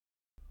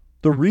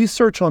The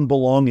research on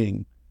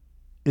belonging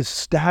is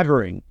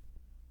staggering.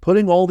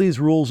 Putting all these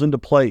rules into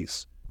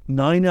place,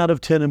 9 out of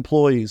 10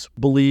 employees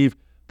believe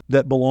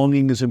that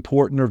belonging is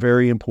important or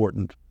very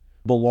important.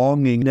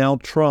 Belonging now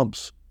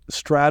trumps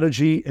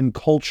strategy and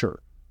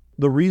culture.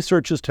 The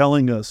research is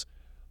telling us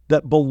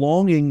that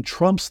belonging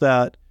trumps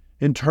that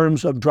in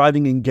terms of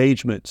driving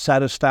engagement,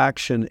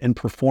 satisfaction, and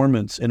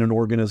performance in an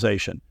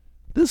organization.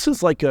 This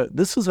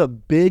is a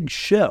big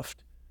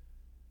shift.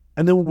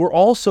 And then we're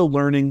also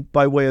learning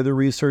by way of the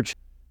research,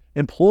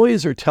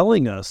 employees are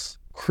telling us,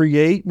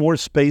 create more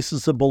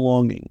spaces of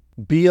belonging,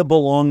 be a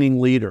belonging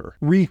leader,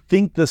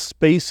 rethink the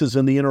spaces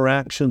and the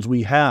interactions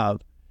we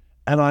have,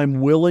 and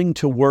I'm willing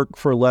to work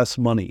for less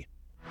money.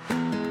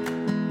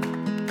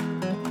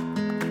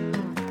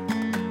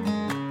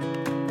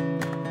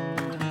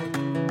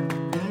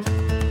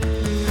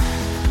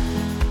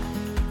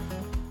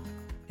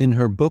 In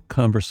her book,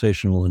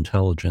 Conversational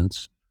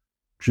Intelligence,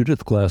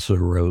 Judith Glaser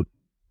wrote,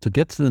 "To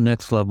get to the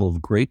next level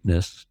of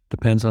greatness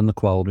depends on the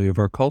quality of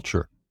our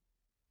culture,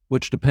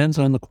 which depends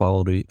on the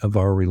quality of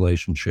our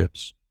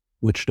relationships,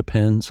 which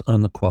depends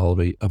on the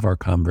quality of our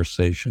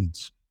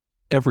conversations.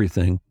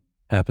 Everything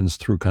happens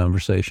through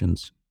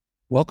conversations."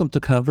 Welcome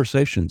to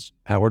Conversations,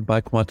 powered by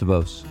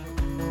Quantivos.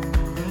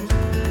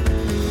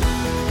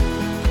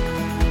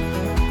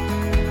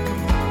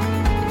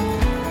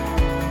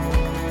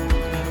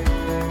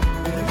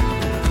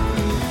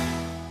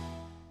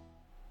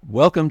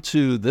 Welcome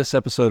to this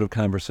episode of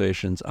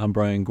Conversations. I'm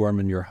Brian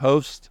Gorman, your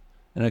host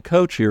and a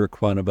coach here at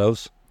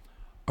Quantivos.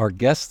 Our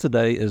guest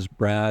today is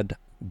Brad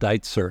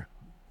Deutser.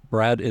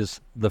 Brad is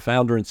the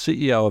founder and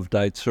CEO of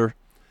Deutser,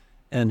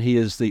 and he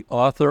is the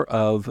author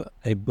of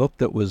a book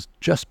that was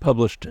just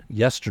published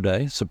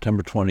yesterday,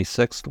 September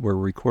 26th. We're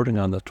recording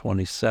on the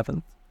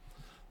 27th.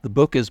 The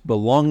book is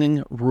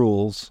Belonging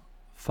Rules,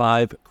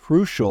 5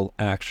 Crucial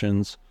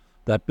Actions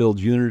That Build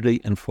Unity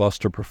and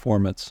Foster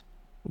Performance.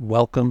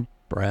 Welcome,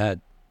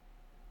 Brad.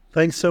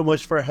 Thanks so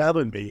much for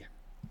having me.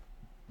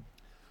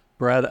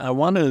 Brad, I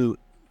want to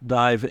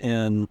dive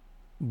in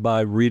by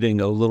reading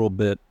a little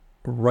bit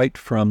right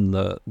from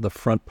the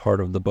front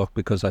part of the book,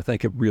 because I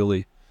think it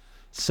really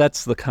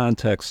sets the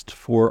context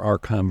for our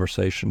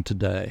conversation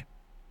today.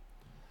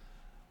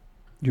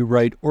 You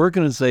write,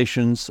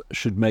 "Organizations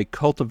should make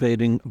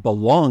cultivating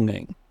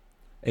belonging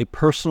a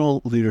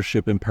personal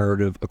leadership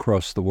imperative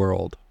across the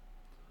world.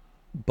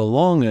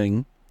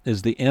 Belonging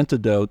is the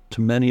antidote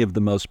to many of the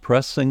most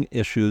pressing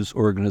issues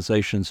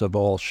organizations of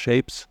all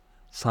shapes,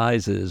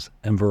 sizes,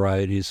 and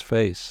varieties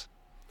face.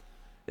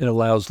 It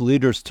allows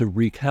leaders to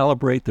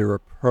recalibrate their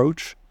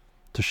approach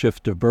to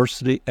shift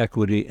diversity,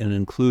 equity, and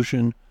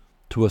inclusion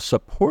to a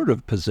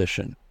supportive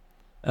position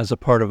as a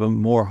part of a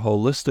more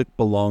holistic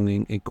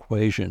belonging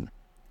equation.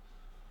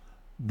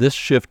 This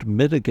shift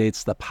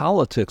mitigates the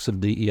politics of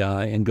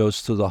DEI and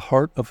goes to the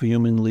heart of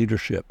human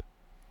leadership.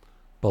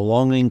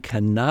 Belonging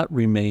cannot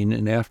remain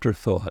an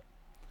afterthought.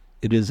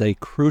 It is a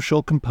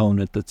crucial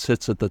component that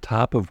sits at the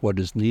top of what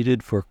is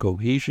needed for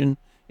cohesion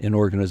in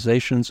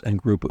organizations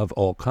and groups of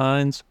all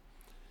kinds,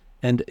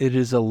 and it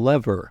is a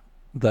lever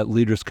that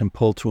leaders can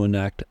pull to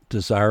enact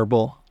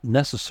desirable,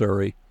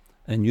 necessary,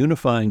 and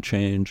unifying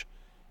change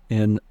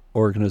in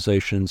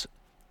organizations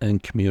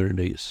and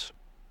communities."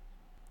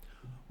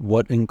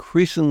 What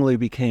increasingly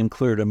became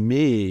clear to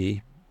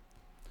me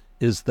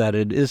is that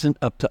it isn't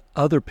up to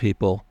other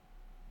people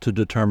to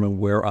determine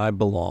where I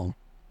belong.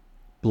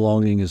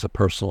 Belonging is a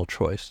personal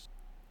choice.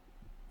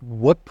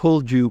 What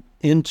pulled you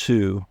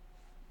into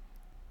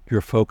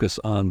your focus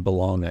on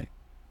belonging?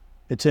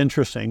 It's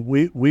interesting.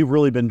 We've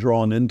really been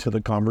drawn into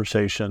the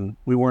conversation.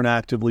 We weren't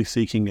actively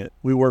seeking it.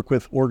 We work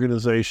with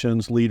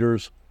organizations,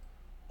 leaders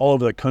all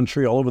over the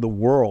country, all over the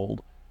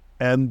world,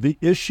 and the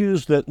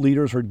issues that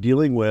leaders are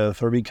dealing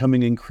with are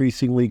becoming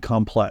increasingly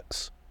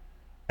complex.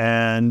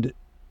 And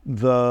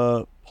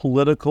the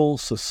political,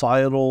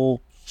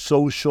 societal,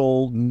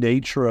 social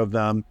nature of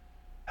them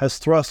has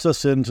thrust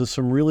us into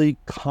some really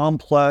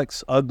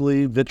complex,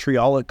 ugly,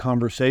 vitriolic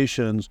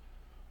conversations,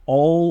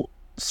 all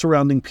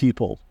surrounding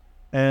people.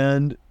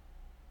 And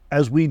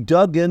as we've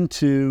dug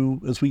into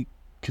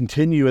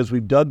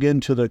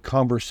the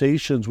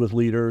conversations with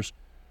leaders,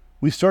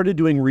 we started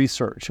doing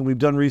research, and we've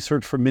done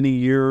research for many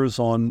years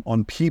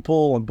on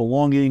people, on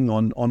belonging,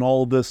 on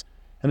all of this.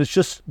 And it's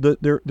just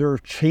that there are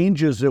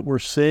changes that we're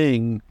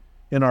seeing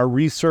in our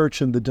research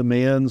and the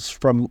demands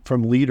from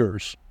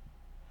leaders.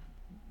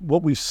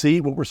 What we're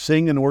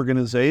seeing in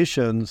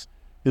organizations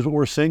is what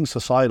we're seeing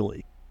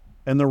societally.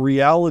 And the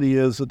reality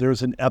is that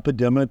there's an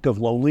epidemic of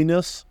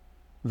loneliness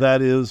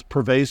that is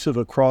pervasive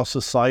across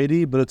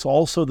society, but it's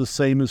also the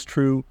same is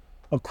true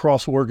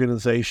across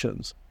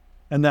organizations.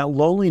 And that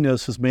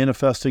loneliness is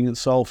manifesting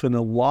itself in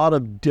a lot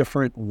of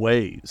different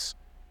ways.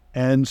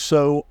 And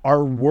so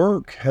our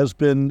work has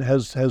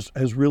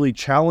really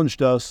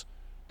challenged us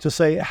to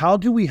say, how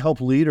do we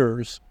help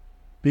leaders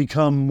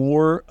become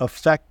more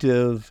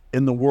effective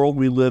in the world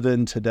we live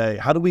in today?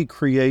 How do we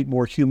create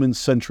more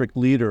human-centric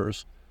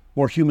leaders,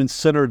 more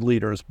human-centered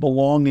leaders,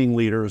 belonging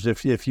leaders,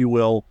 if you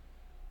will,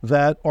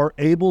 that are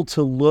able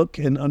to look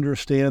and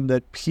understand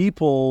that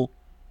people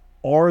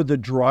are the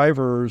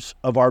drivers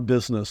of our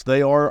business.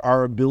 They are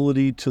our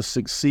ability to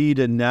succeed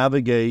and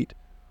navigate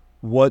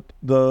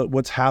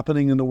what's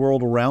happening in the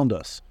world around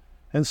us.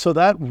 And so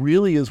that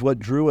really is what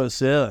drew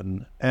us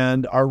in.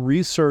 And our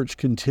research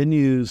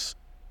continues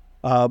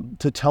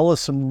to tell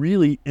us some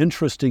really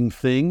interesting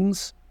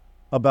things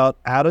about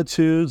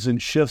attitudes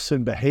and shifts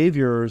in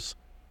behaviors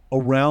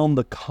around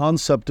the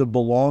concept of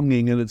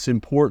belonging and its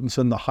importance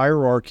in the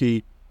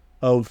hierarchy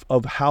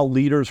of how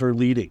leaders are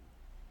leading.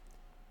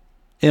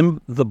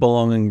 In the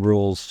belonging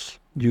rules,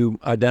 you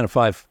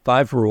identify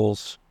 5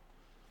 rules,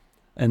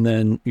 and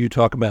then you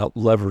talk about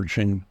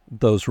leveraging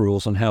those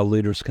rules and how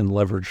leaders can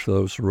leverage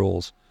those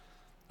rules.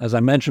 As I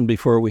mentioned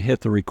before we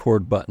hit the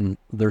record button,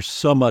 there's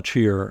so much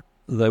here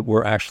that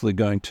we're actually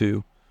going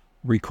to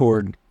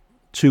record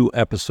 2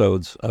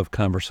 episodes of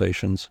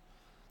conversations.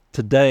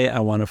 Today, I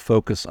want to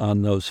focus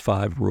on those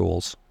 5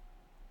 rules.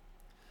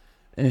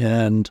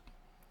 And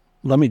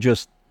let me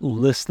just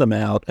list them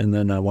out, and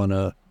then I want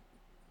to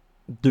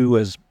do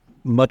as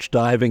much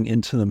diving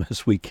into them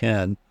as we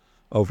can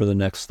over the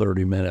next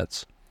 30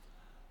 minutes.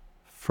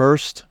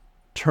 First,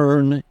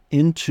 turn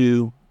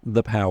into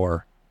the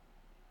power.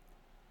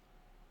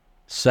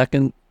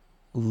 Second,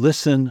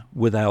 listen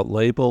without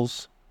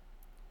labels.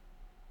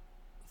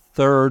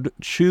 Third,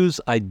 choose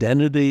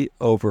identity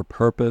over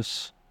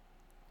purpose.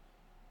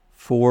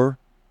 4,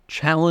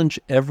 challenge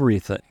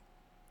everything.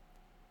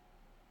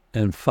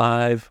 And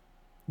 5,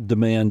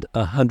 demand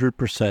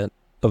 100%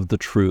 of the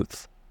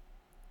truth.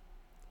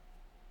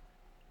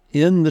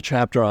 In the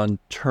chapter on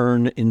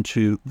turn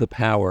into the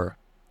power,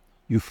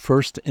 you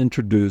first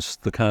introduce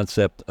the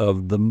concept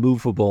of the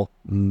movable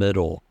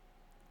middle.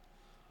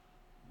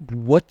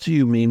 What do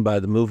you mean by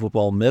the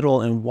movable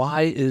middle, and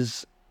why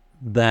is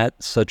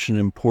that such an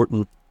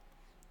important,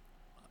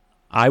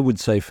 I would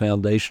say,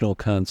 foundational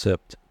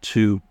concept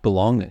to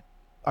belonging?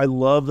 I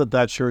love that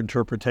that's your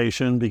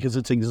interpretation because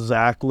it's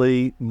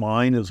exactly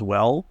mine as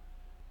well.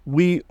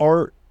 We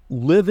are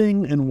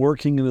living and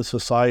working in a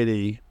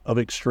society of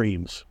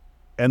extremes,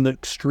 and the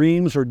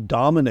extremes are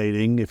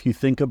dominating. If you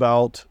think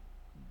about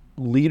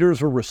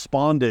leaders are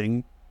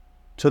responding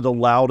to the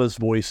loudest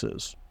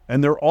voices,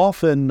 and they're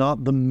often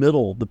not the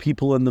middle, the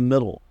people in the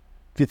middle.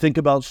 If you think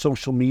about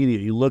social media,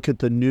 you look at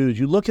the news,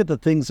 you look at the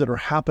things that are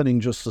happening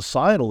just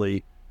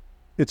societally,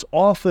 it's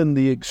often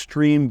the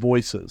extreme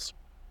voices.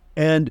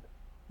 And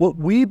what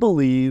we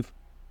believe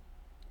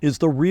is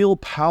the real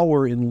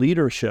power in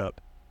leadership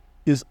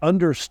is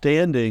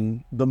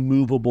understanding the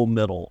movable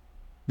middle.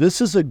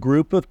 This is a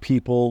group of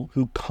people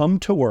who come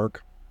to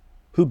work,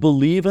 who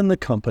believe in the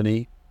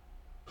company,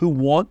 who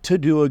want to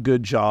do a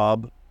good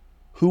job,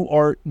 who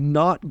are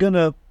not going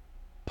to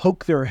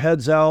poke their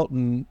heads out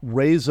and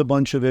raise a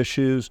bunch of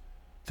issues.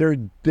 They're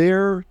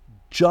there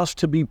just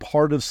to be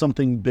part of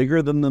something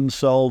bigger than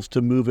themselves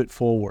to move it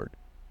forward.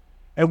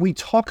 And we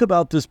talk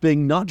about this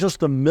being not just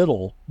the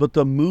middle, but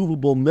the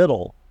movable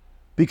middle,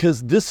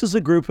 because this is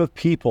a group of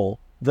people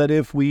that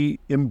if we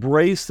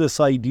embrace this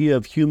idea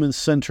of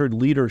human-centered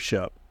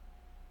leadership,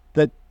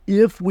 that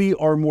if we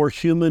are more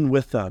human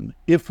with them,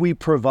 if we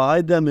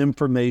provide them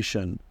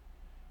information,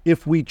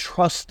 if we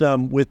trust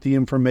them with the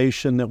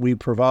information that we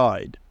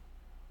provide,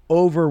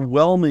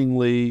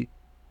 overwhelmingly,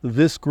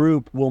 this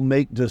group will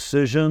make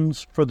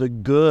decisions for the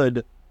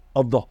good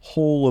of the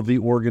whole of the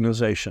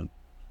organization.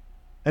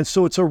 And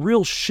so it's a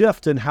real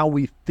shift in how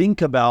we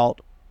think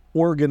about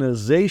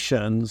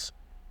organizations.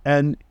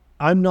 And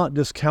I'm not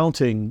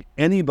discounting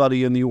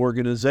anybody in the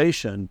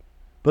organization,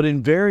 but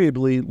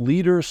invariably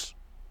leaders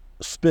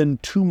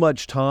spend too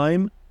much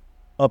time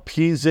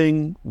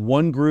appeasing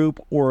one group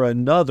or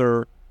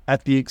another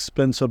at the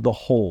expense of the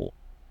whole.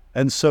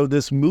 And so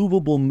this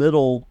movable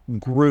middle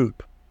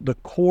group, the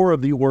core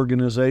of the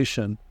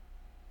organization,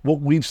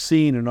 what we've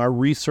seen in our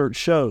research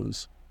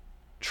shows,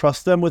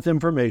 trust them with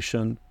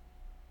information.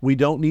 We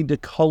don't need to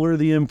color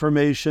the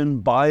information,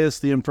 bias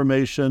the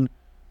information,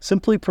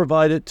 simply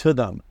provide it to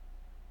them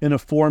in a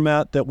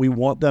format that we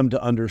want them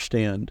to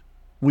understand.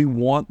 We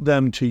want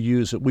them to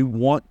use it. We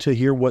want to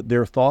hear what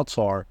their thoughts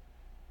are.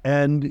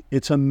 And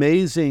it's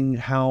amazing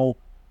how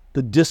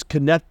the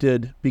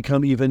disconnected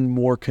become even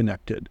more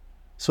connected.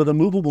 So the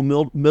movable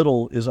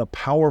middle is a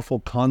powerful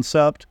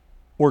concept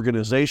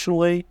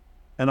organizationally,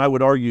 and I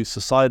would argue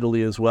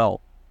societally as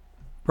well.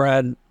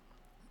 Brad,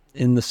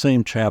 in the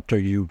same chapter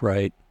you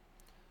write,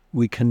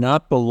 we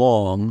cannot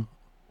belong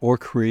or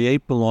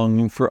create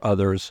belonging for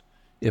others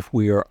if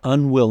we are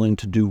unwilling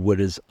to do what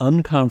is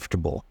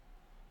uncomfortable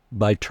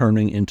by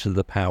turning into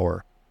the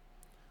power.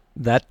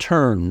 That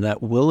turn,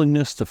 that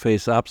willingness to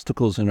face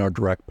obstacles in our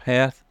direct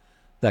path,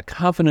 that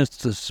confidence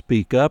to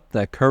speak up,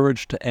 that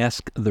courage to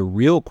ask the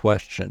real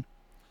question,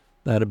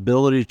 that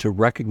ability to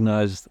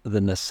recognize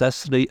the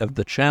necessity of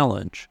the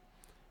challenge,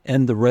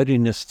 and the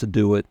readiness to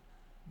do it,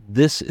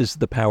 this is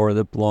the power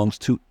that belongs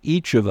to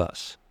each of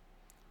us.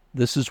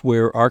 This is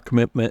where our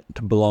commitment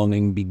to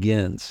belonging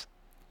begins,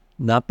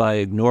 not by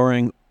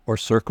ignoring or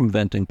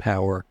circumventing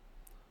power,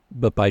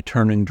 but by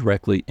turning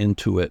directly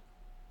into it.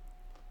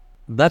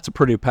 That's a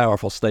pretty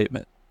powerful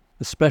statement,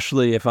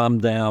 especially if I'm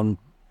down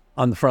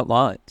on the front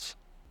lines.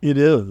 It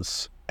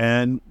is.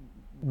 And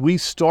we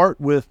start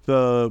with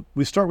the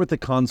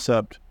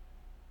concept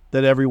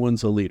that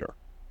everyone's a leader.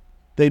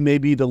 They may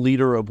be the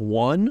leader of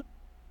one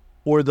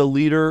or the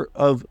leader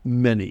of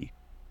many,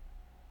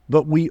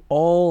 but we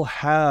all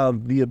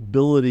have the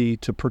ability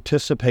to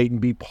participate and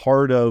be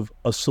part of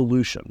a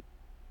solution.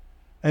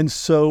 And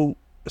so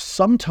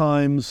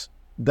sometimes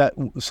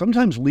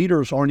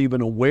leaders aren't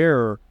even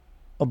aware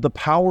of the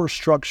power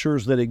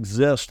structures that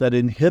exist that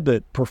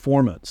inhibit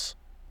performance.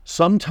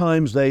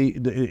 Sometimes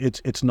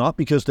it's not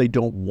because they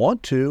don't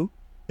want to,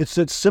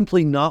 it's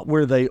simply not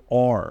where they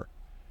are.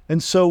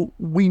 And so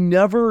we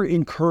never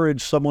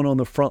encourage someone on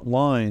the front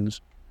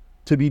lines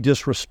to be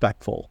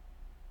disrespectful,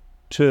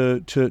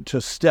 to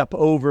step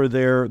over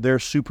their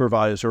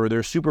supervisor or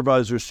their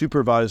supervisor's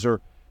supervisor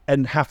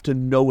and have to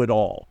know it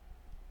all.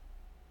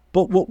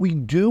 But what we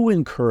do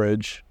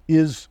encourage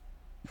is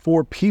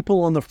for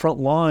people on the front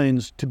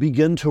lines to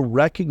begin to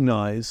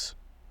recognize,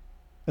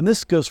 and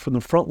this goes from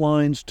the front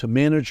lines to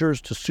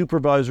managers to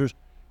supervisors,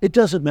 it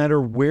doesn't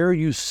matter where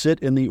you sit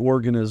in the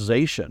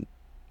organization,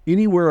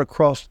 anywhere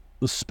across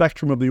the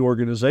spectrum of the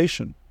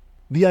organization.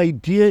 The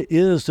idea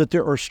is that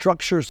there are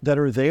structures that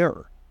are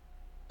there.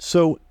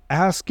 So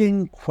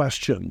asking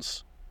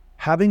questions,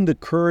 having the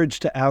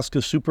courage to ask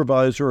a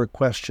supervisor a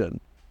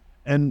question.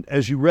 And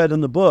as you read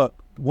in the book,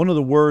 one of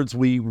the words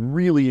we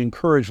really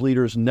encourage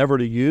leaders never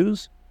to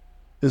use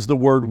is the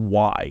word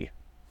why.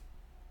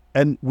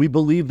 And we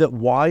believe that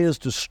why is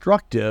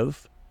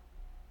destructive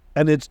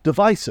and it's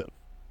divisive.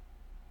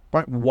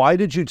 Right? Why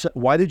did you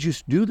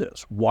do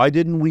this? Why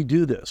didn't we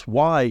do this?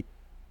 Why?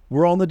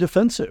 We're on the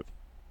defensive.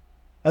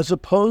 As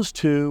opposed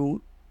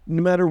to,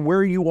 no matter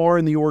where you are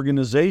in the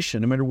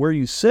organization, no matter where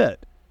you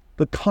sit,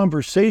 the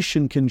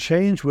conversation can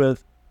change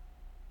with,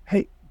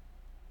 hey,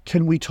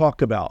 can we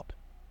talk about?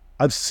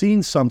 I've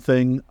seen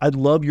something, I'd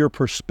love your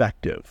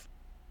perspective.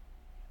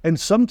 And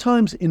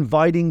sometimes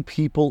inviting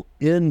people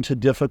into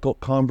difficult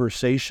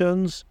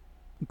conversations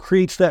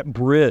creates that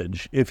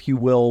bridge, if you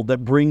will,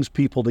 that brings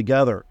people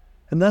together.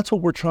 And that's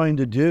what we're trying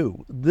to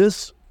do.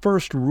 This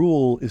first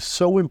rule is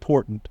so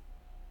important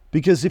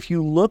because if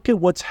you look at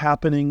what's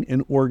happening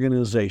in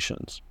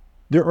organizations,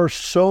 there are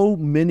so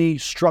many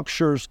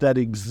structures that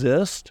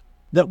exist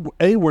that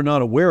A, we're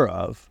not aware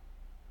of,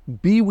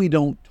 B, we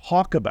don't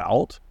talk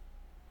about,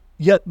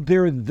 yet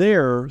they're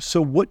there.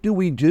 So what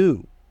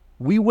do?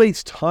 We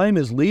waste time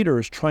as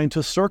leaders trying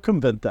to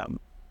circumvent them.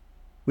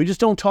 We just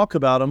don't talk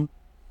about them,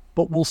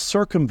 but we'll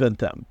circumvent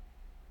them.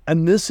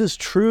 And this is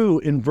true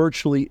in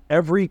virtually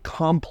every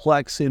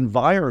complex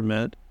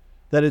environment,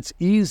 that it's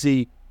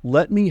easy,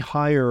 let me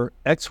hire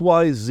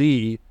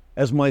XYZ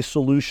as my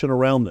solution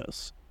around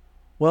this.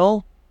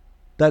 Well,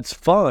 that's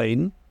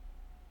fine,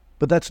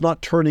 but that's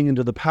not turning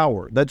into the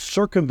power. That's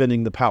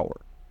circumventing the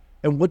power.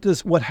 And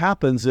what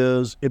happens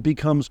is it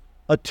becomes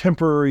a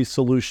temporary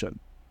solution.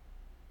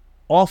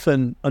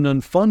 Often an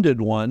unfunded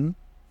one,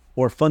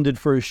 or funded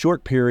for a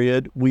short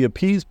period, we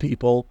appease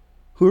people.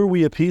 Who are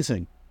we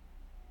appeasing?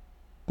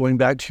 Going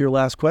back to your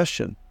last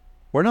question,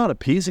 we're not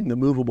appeasing the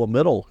movable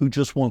middle who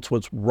just wants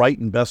what's right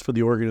and best for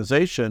the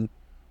organization.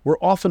 We're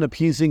often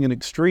appeasing an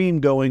extreme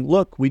going,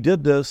 look, we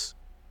did this,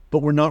 but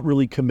we're not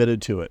really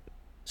committed to it.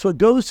 So it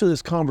goes to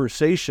this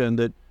conversation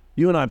that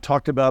you and I have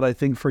talked about, I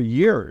think, for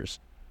years,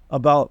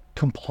 about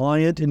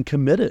compliant and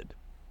committed.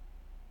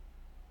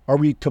 Are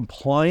we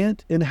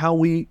compliant in how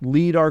we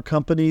lead our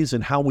companies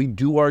and how we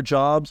do our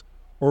jobs,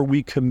 or are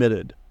we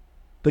committed?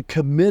 The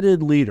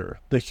committed leader,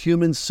 the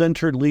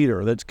human-centered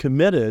leader that's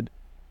committed,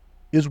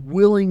 is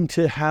willing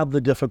to have the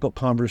difficult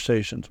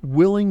conversations,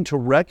 willing to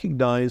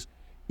recognize,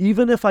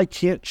 even if I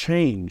can't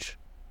change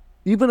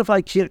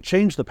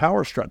the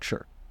power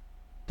structure,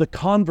 the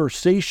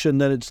conversation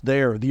that it's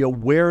there, the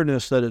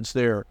awareness that it's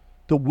there,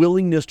 the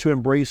willingness to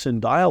embrace in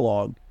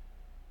dialogue,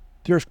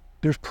 there's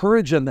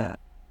courage in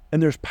that,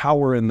 and there's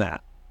power in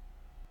that.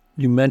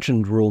 You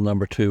mentioned rule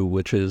number 2,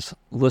 which is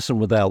listen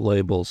without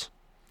labels.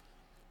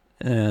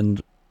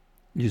 And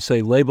you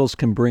say labels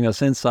can bring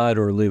us inside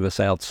or leave us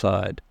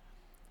outside.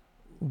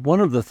 One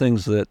of the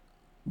things that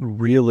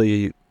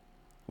really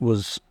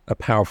was a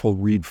powerful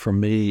read for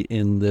me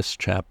in this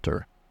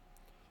chapter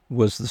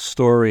was the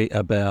story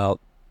about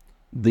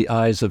the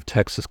Eyes of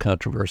Texas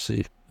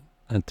controversy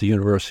at the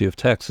University of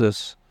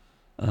Texas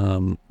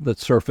that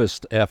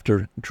surfaced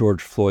after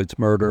George Floyd's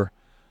murder.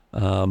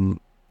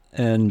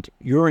 And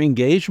your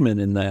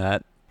engagement in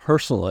that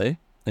personally,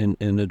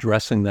 in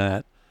addressing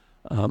that,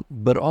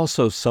 but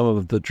also some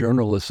of the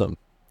journalism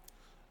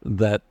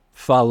that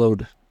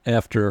followed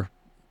after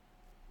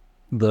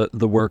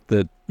the work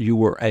that you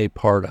were a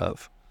part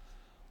of.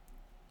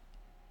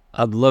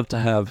 I'd love to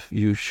have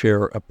you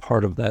share a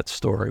part of that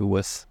story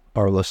with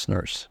our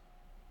listeners.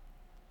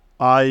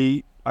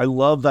 I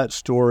love that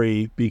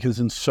story because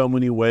in so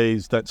many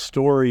ways that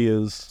story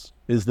is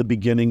the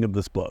beginning of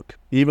this book.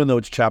 Even though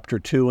it's chapter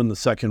 2 in the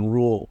second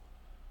rule,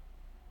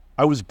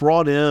 I was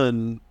brought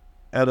in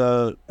at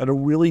a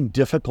really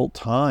difficult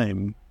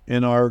time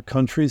in our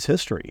country's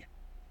history.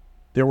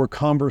 There were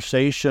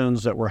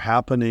conversations that were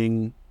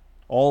happening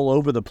all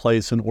over the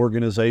place in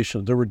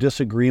organizations. There were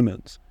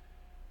disagreements.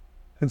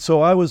 And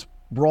so I was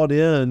brought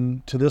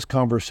in to this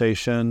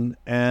conversation,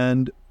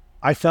 and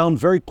I found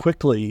very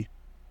quickly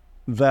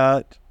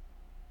that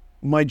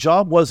my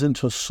job wasn't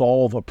to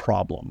solve a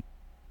problem.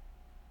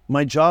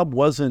 My job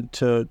wasn't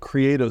to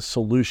create a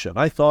solution.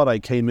 I thought I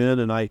came in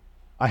and I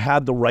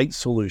had the right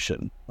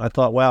solution. I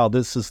thought, wow,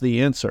 this is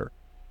the answer.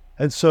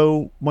 And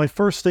so my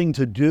first thing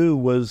to do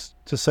was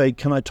to say,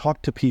 can I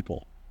talk to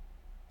people?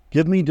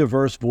 Give me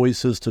diverse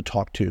voices to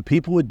talk to,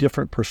 people with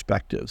different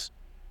perspectives.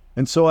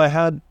 And so I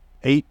had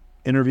 8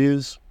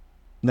 interviews.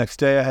 Next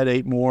day I had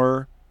 8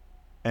 more.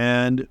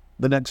 And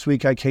the next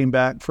week I came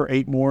back for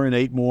 8 more and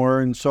 8 more.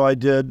 And so I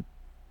did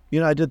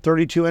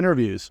 32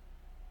 interviews.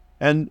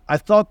 And I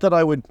thought that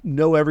I would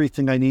know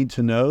everything I need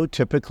to know.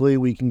 Typically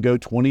we can go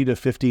 20 to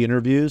 50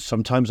 interviews,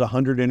 sometimes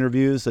 100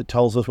 interviews that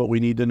tells us what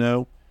we need to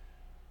know.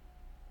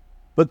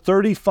 But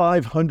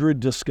 3,500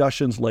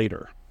 discussions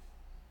later,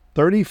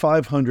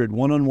 3,500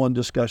 one-on-one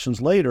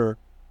discussions later,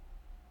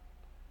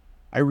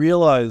 I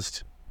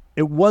realized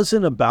it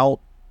wasn't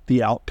about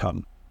the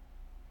outcome.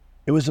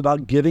 It was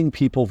about giving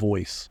people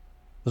voice.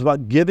 It was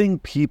about giving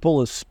people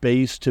a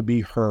space to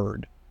be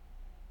heard.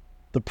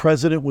 The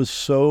president was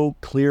so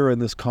clear in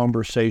this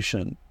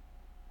conversation.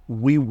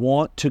 We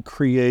want to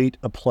create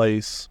a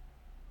place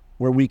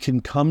where we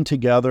can come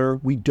together.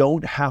 We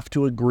don't have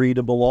to agree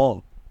to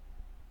belong.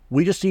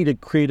 We just need to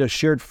create a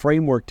shared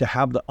framework to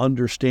have the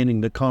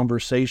understanding, the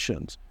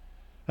conversations.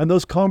 And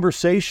those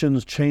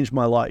conversations changed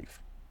my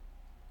life.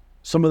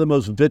 Some of the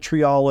most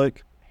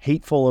vitriolic,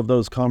 hateful of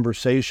those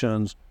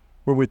conversations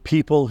were with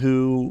people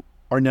who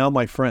are now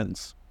my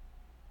friends,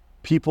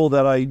 people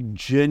that I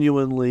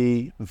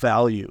genuinely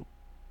value.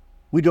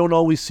 We don't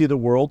always see the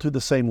world through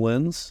the same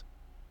lens,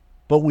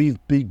 but we've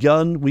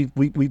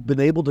been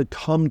able to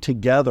come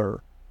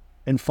together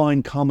and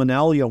find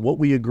commonality on what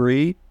we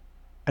agree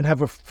and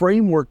have a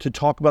framework to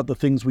talk about the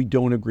things we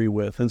don't agree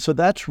with. And so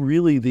that's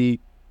really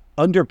the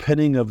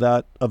underpinning of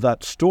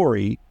that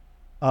story.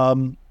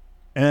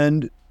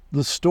 And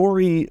the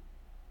story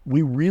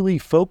we really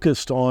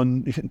focused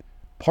on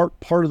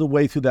part of the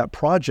way through that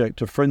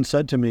project. A friend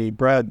said to me,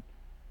 Brad,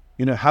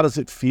 how does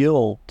it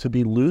feel to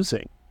be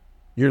losing?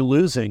 You're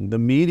losing. The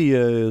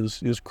media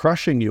is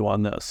crushing you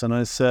on this. And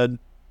I said,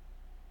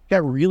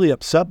 got really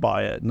upset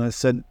by it. And I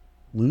said,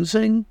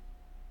 losing?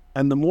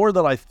 And the more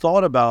that I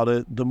thought about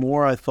it, the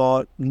more I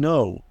thought,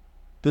 no,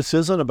 this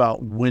isn't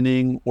about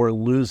winning or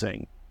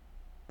losing.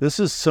 This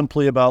is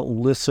simply about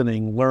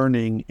listening,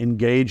 learning,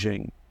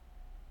 engaging.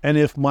 And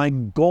if my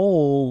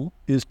goal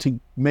is to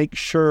make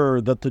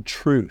sure that the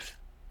truth,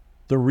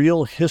 the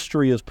real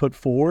history is put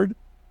forward,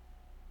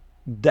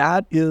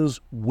 that is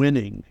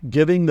winning,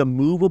 giving the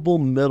movable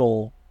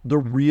middle the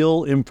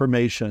real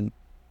information.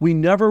 We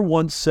never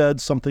once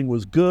said something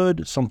was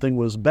good, something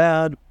was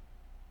bad,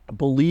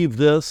 believe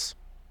this.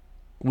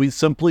 We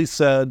simply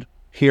said,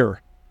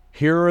 here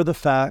are the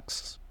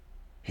facts,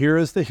 here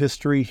is the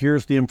history,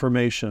 here's the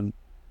information.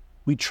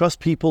 We trust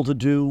people to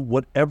do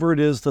whatever it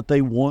is that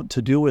they want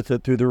to do with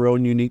it through their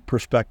own unique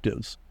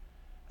perspectives.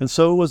 And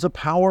so it was a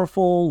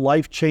powerful,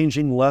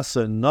 life-changing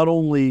lesson, not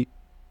only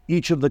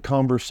each of the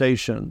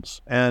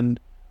conversations, and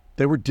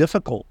they were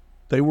difficult,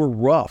 they were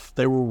rough,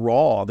 they were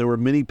raw. There were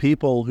many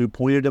people who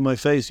pointed in my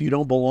face, you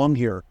don't belong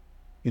here.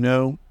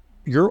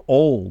 You're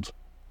old,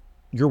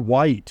 you're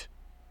white,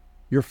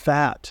 you're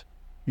fat,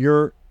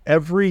 you're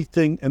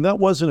everything. And that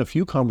wasn't a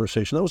few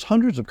conversations, that was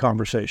hundreds of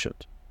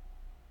conversations.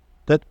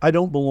 That I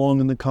don't belong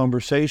in the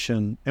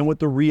conversation. And what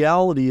the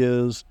reality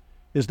is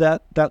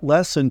that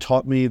lesson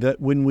taught me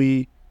that when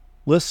we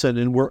listen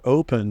and we're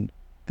open,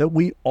 that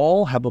we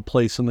all have a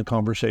place in the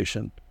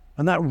conversation.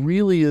 And that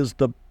really is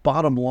the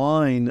bottom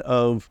line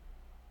of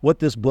what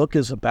this book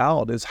is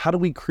about, is how do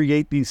we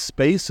create these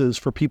spaces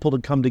for people to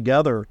come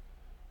together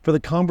for the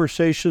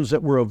conversations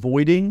that we're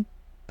avoiding,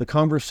 the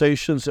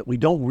conversations that we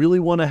don't really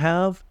want to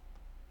have,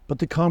 but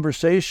the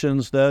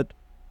conversations that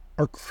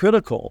are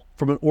critical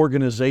from an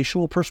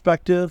organizational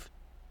perspective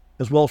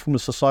as well as from a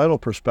societal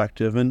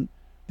perspective. And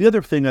the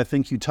other thing I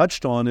think you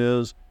touched on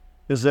is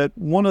that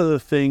one of the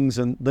things,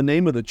 and the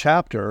name of the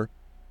chapter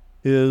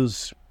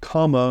is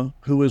comma,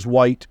 who is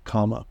white,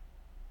 comma.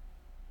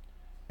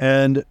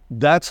 And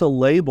that's a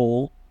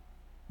label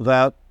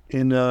that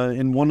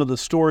in one of the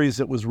stories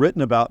that was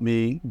written about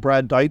me,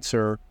 Brad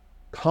Deutser,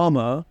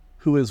 comma,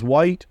 who is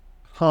white,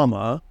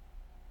 comma,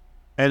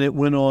 and it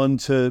went on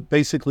to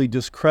basically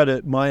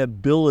discredit my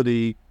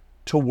ability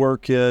to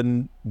work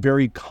in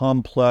very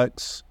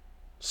complex,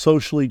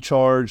 socially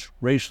charged,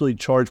 racially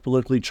charged,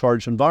 politically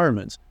charged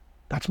environments.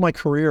 That's my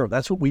career.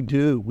 That's what we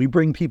do. We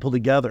bring people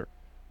together.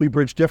 We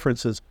bridge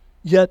differences.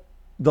 Yet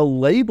the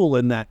label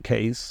in that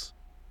case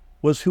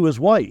was who is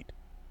white.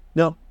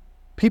 Now,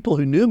 people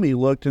who knew me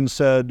looked and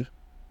said,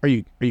 are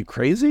you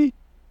crazy?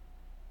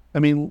 I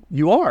mean,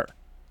 you are.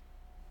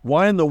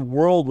 Why in the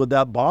world would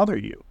that bother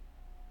you?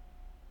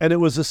 And it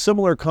was a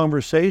similar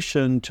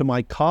conversation to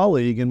my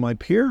colleague and my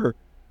peer,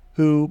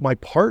 my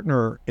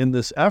partner in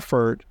this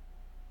effort,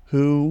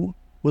 who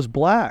was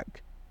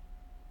black.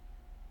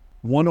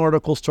 One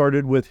article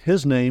started with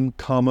his name,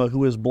 comma,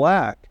 who is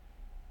black.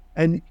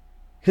 And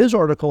his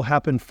article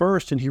happened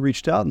first, and he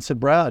reached out and said,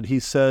 Brad, he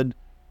said,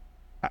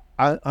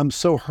 I'm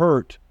so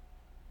hurt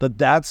that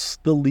that's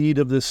the lead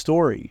of this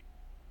story,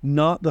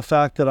 not the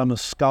fact that I'm a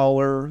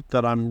scholar,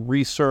 that I'm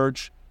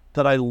research,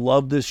 that I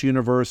love this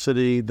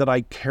university, that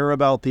I care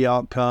about the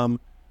outcome,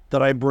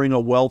 that I bring a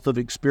wealth of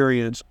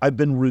experience. I've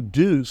been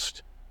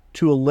reduced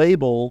to a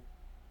label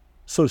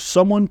so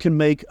someone can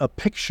make a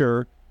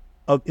picture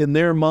of in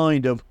their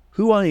mind of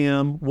who I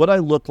am, what I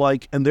look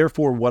like, and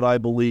therefore what I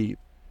believe.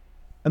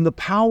 And the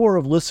power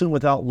of Listen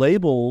Without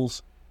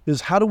Labels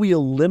is how do we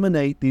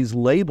eliminate these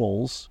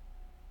labels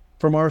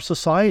from our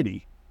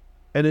society?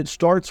 And it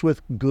starts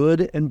with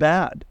good and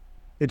bad.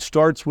 It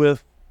starts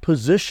with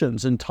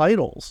positions and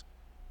titles.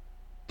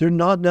 They're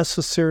not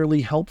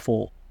necessarily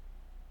helpful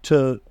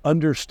to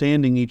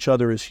understanding each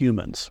other as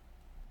humans.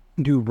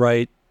 You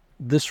write,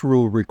 this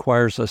rule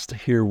requires us to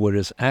hear what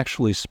is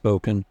actually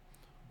spoken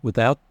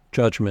without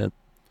judgment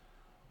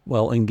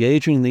while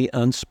engaging the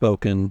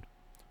unspoken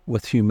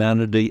with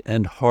humanity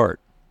and heart.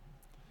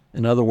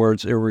 In other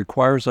words, it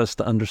requires us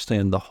to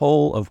understand the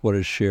whole of what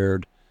is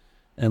shared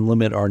and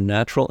limit our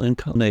natural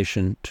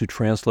inclination to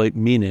translate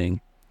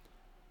meaning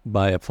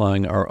by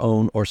applying our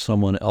own or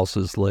someone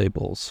else's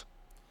labels.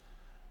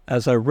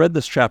 As I read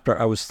this chapter,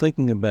 I was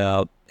thinking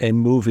about a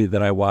movie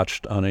that I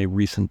watched on a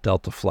recent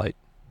Delta flight.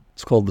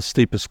 It's called The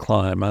Steepest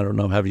Climb. I don't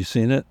know, have you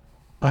seen it?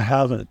 I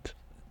haven't.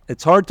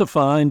 It's hard to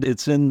find.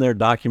 It's in their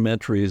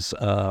documentaries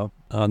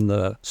on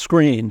the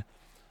screen.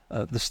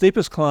 The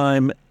Steepest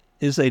Climb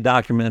is a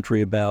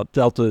documentary about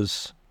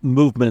Delta's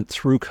movement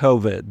through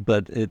COVID,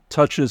 but it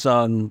touches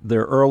on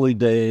their early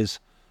days,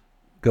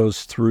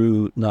 goes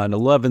through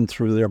 9/11,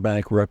 through their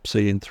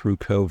bankruptcy, and through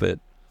COVID.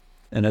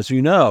 And as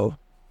you know,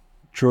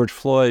 George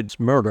Floyd's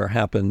murder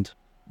happened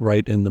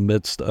right in the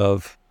midst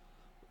of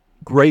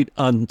great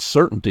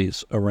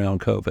uncertainties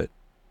around COVID.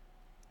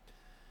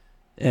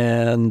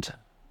 And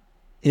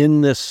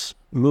in this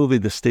movie,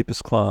 The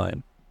Steepest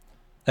Climb,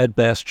 Ed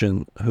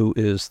Bastian, who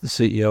is the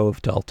CEO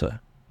of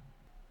Delta,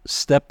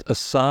 stepped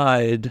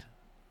aside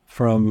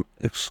from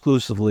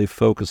exclusively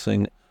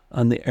focusing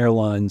on the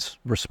airline's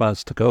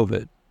response to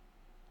COVID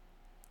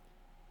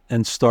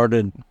and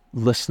started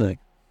listening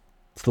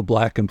to the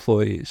black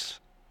employees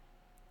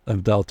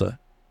of Delta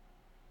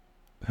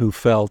who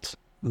felt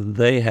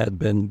they had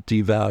been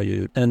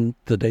devalued. And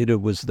the data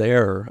was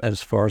there,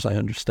 as far as I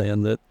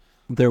understand, that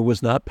there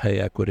was not pay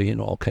equity in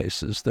all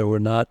cases. There were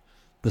not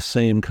the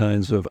same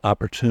kinds of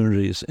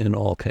opportunities in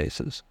all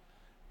cases.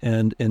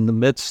 And in the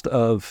midst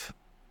of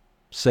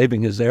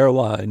saving his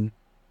airline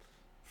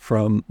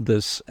from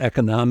this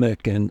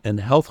economic and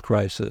health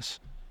crisis,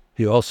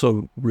 he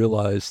also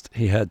realized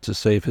he had to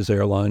save his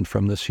airline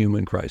from this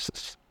human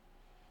crisis.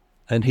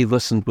 And he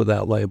listened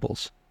without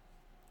labels.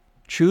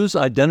 Choose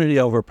identity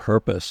over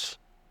purpose.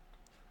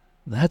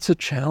 That's a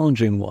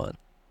challenging one.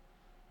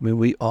 I mean,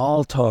 we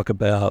all talk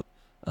about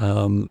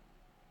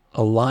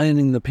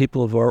aligning the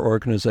people of our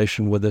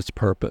organization with its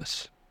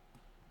purpose.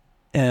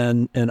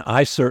 And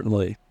I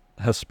certainly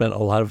have spent a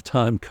lot of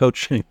time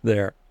coaching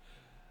there.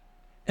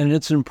 And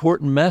it's an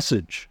important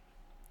message.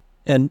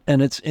 And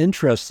it's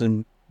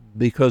interesting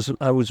because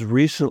I was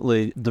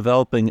recently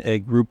developing a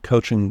group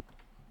coaching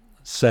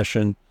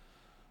session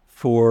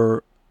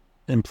for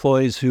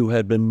employees who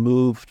had been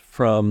moved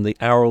from the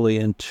hourly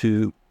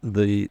into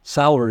the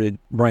salaried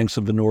ranks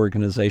of an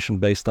organization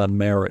based on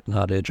merit,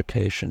 not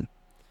education.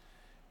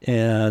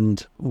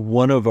 And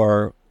one of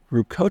our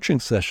group coaching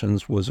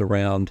sessions was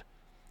around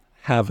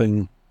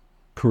having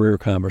career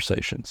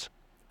conversations.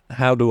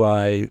 How do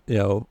I,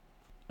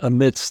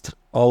 amidst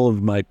all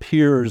of my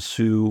peers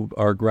who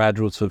are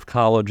graduates of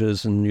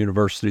colleges and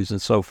universities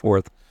and so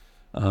forth,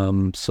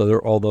 so there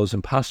are all those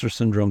imposter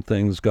syndrome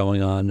things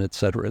going on, et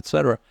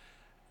cetera,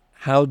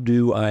 how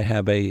do I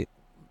have a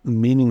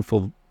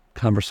meaningful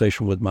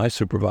conversation with my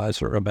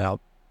supervisor about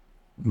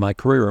my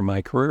career or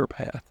my career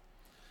path?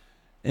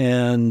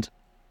 And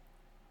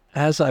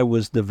as I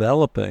was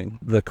developing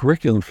the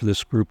curriculum for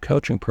this group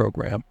coaching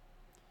program,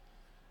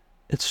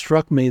 it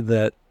struck me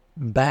that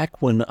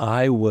back when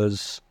I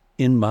was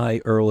in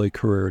my early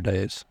career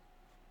days,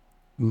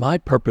 my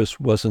purpose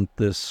wasn't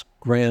this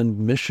grand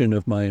mission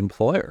of my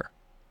employer.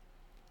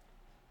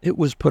 It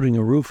was putting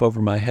a roof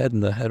over my head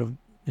and the head of,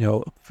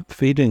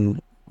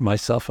 feeding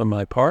myself and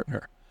my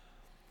partner.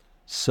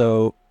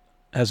 So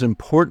as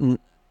important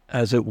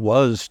as it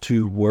was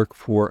to work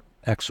for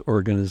X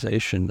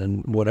organization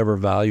and whatever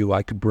value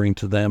I could bring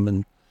to them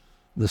and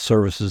the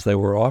services they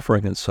were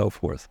offering and so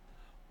forth,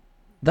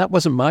 that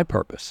wasn't my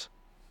purpose.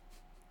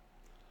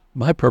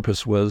 My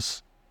purpose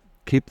was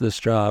keep this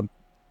job,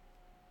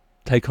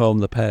 take home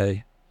the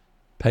pay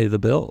the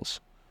bills.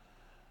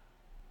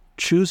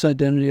 Choose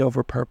identity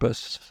over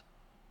purpose.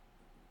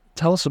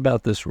 Tell us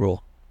about this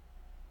rule.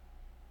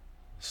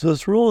 So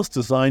this rule is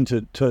designed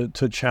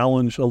to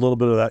challenge a little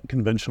bit of that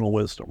conventional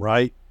wisdom,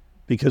 right?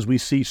 Because we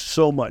see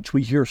so much,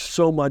 we hear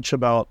so much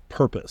about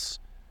purpose.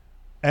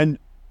 And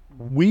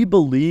we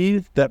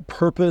believe that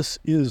purpose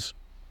is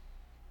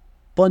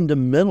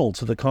fundamental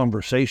to the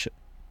conversation.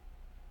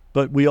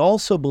 But we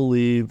also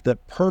believe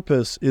that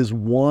purpose is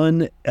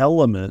one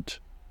element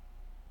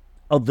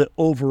of the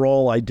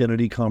overall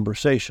identity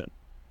conversation.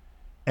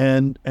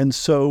 And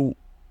so,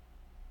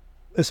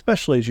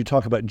 especially as you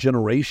talk about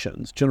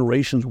generations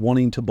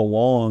wanting to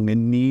belong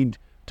and need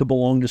to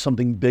belong to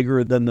something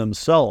bigger than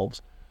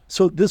themselves.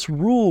 So this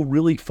rule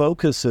really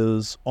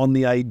focuses on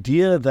the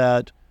idea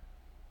that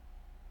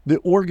the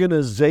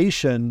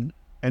organization,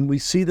 and we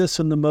see this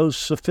in the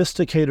most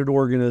sophisticated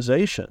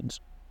organizations,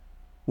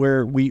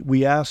 where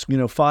we ask,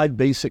 5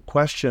 basic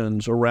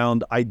questions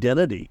around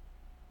identity.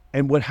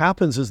 And what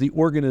happens is the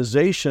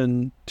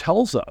organization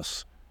tells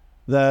us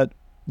that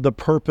the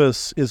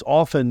purpose is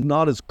often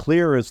not as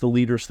clear as the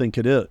leaders think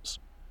it is.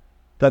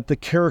 That the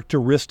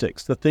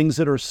characteristics, the things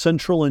that are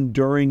central,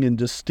 enduring, and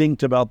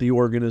distinct about the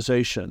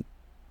organization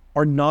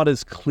are not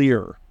as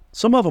clear.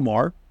 Some of them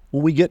are.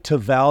 When we get to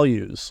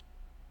values,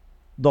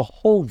 the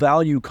whole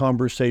value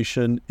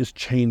conversation is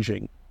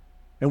changing.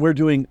 And we're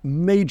doing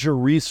major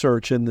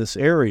research in this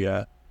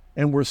area,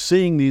 and we're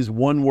seeing these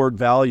one-word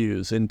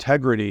values,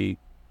 integrity,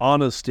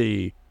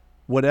 honesty,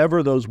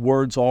 whatever those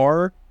words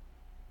are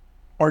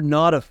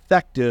not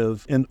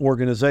effective in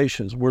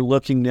organizations. We're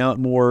looking now at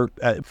more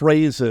at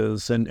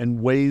phrases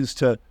and ways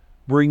to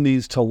bring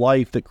these to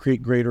life that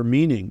create greater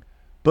meaning.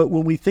 But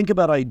when we think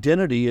about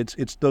identity,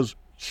 it's those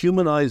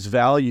humanized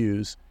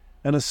values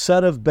and a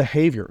set of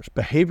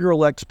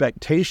behavioral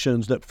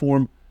expectations that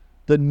form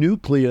the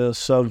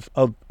nucleus of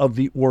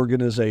the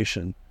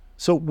organization.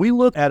 So we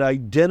look at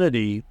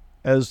identity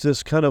as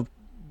this kind of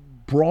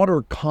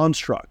broader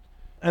construct.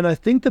 And I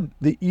think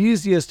the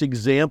easiest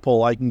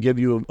example I can give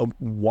you of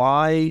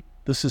why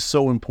this is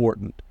so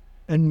important,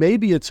 and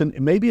maybe it's an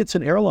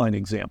airline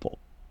example.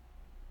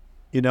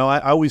 I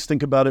always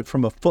think about it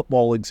from a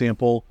football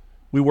example.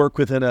 We work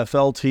with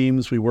NFL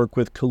teams, we work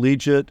with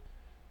collegiate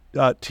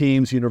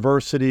teams,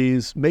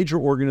 universities, major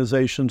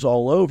organizations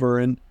all over,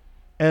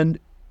 and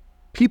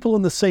people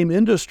in the same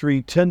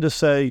industry tend to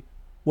say,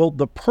 well,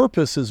 the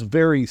purpose is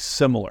very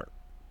similar,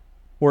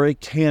 or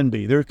it can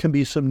be. There can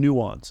be some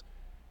nuance.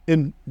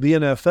 In the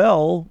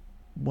NFL,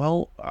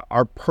 well,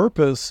 our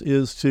purpose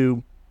is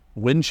to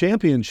win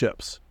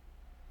championships.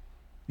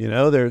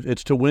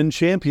 It's to win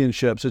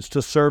championships. It's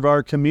to serve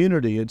our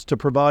community. It's to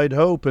provide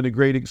hope and a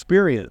great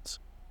experience.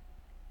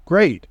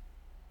 Great.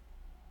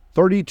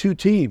 32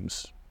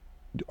 teams.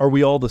 Are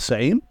we all the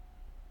same?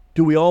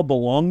 Do we all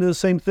belong to the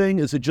same thing?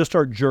 Is it just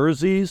our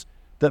jerseys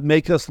that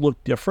make us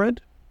look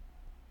different?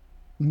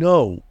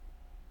 No.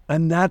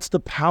 And that's the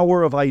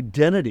power of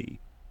identity.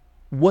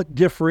 What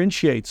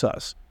differentiates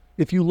us?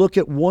 If you look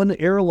at one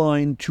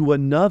airline to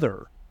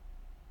another,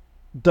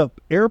 the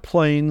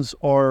airplanes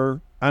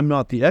are, I'm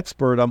not the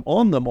expert, I'm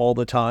on them all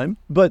the time,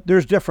 but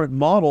there's different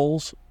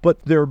models,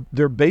 but they're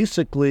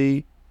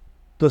basically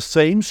the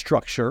same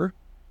structure,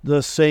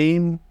 the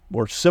same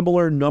or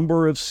similar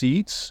number of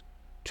seats,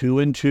 2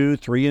 and 2,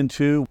 3 and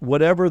 2,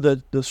 whatever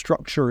the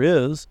structure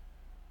is,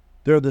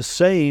 they're the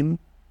same.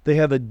 They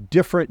have a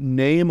different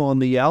name on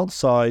the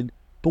outside,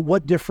 but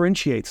what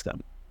differentiates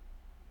them?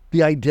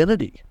 The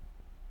identity.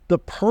 The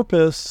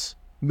purpose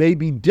may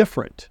be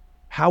different.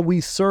 How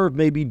we serve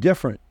may be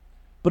different,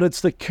 but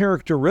it's the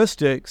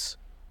characteristics,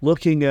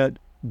 looking at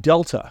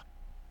Delta,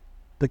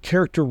 the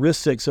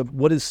characteristics of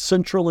what is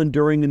central,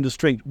 enduring, and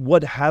distinct,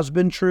 what has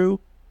been true,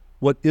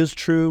 what is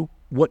true,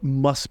 what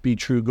must be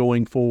true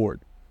going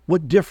forward,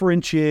 what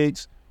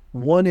differentiates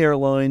one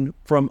airline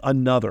from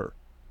another,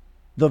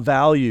 the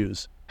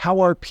values,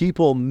 how our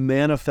people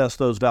manifest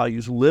those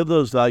values, live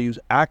those values,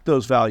 act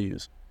those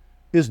values,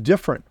 is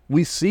different.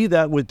 We see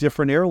that with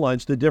different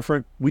airlines,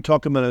 we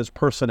talk about it as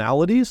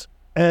personalities.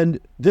 And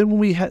then when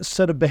we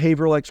set a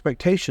behavioral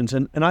expectations,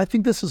 and I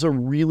think this is a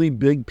really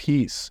big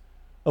piece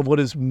of what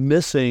is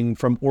missing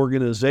from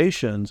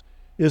organizations,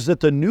 is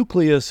that the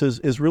nucleus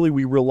is really,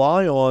 we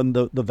rely on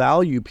the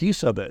value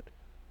piece of it,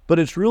 but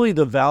it's really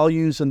the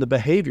values and the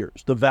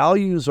behaviors. The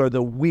values are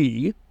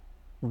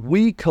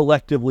we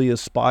collectively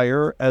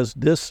aspire as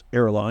this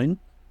airline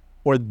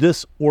or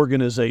this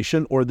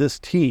organization or this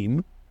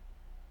team,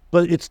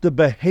 but it's the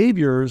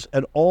behaviors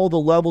at all the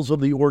levels of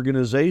the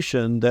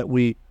organization that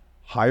we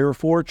hire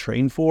for,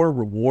 train for,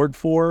 reward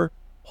for,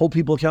 hold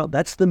people accountable.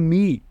 That's the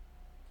me.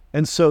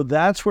 And so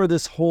that's where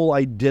this whole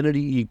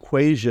identity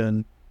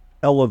equation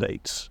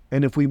elevates.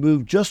 And if we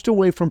move just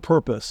away from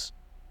purpose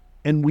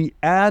and we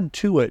add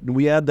to it, and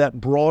we add that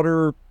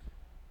broader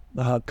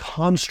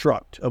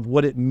construct of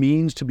what it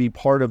means to be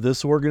part of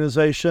this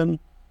organization,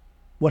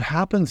 what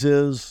happens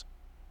is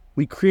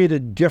we create a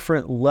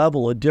different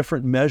level, a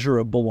different measure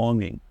of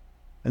belonging.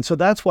 And so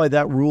that's why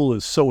that rule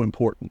is so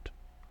important.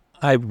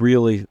 I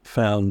really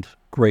found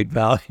great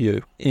value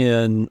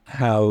in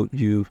how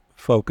you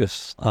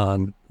focus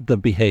on the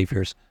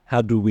behaviors.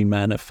 How do we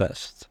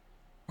manifest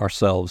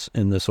ourselves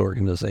in this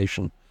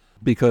organization?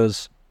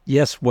 Because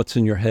yes, what's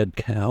in your head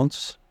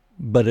counts,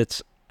 but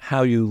it's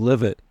how you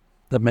live it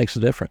that makes a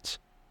difference.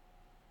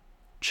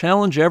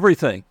 Challenge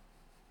everything.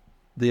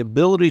 The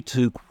ability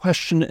to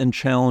question and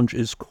challenge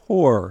is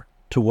core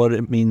to what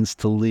it means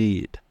to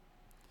lead.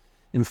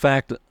 In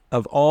fact,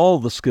 of all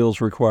the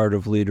skills required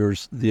of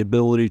leaders, the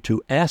ability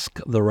to ask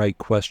the right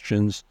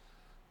questions,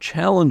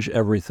 challenge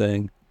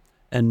everything,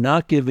 and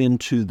not give in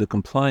to the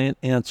compliant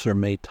answer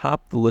may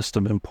top the list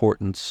of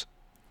importance.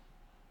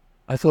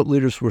 I thought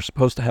leaders were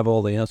supposed to have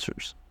all the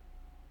answers.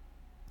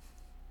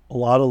 A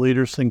lot of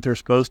leaders think they're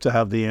supposed to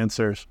have the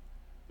answers,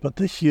 but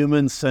the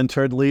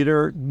human-centered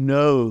leader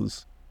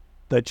knows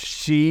that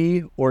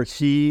she or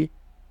he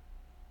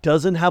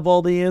doesn't have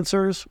all the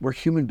answers. We're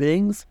human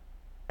beings,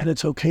 and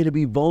it's okay to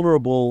be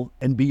vulnerable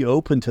and be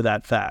open to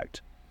that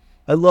fact.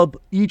 I love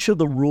each of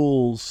the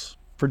rules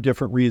for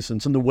different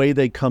reasons and the way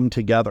they come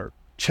together.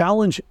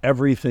 Challenge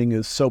everything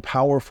is so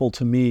powerful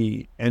to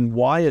me, and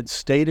why it's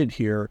stated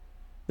here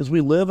is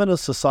we live in a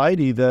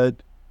society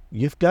that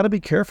you've got to be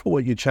careful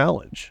what you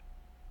challenge.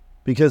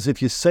 Because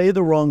if you say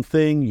the wrong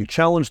thing, you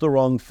challenge the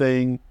wrong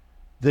thing,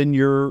 then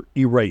you're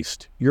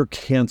erased. You're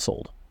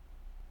canceled.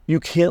 You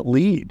can't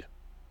lead.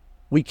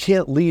 We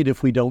can't lead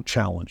if we don't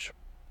challenge.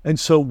 And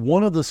so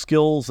one of the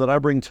skills that I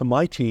bring to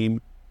my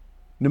team,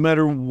 no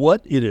matter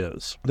what it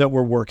is that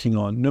we're working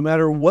on, no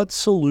matter what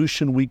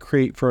solution we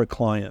create for a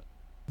client,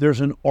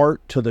 there's an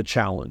art to the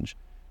challenge.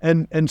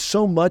 And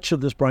so much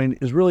of this, Brian,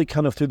 is really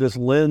kind of through this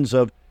lens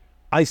of,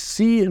 I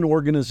see in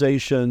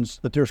organizations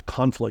that there's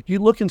conflict. You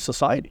look in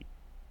society,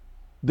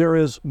 there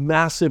is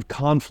massive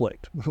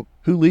conflict.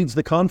 Who leads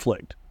the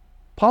conflict?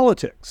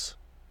 Politics.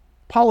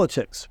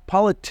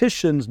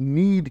 Politicians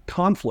need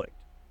conflict.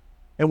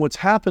 And what's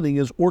happening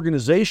is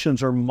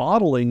organizations are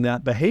modeling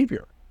that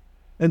behavior.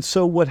 And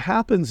so what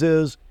happens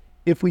is,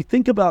 if we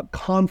think about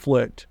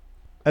conflict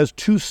as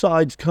two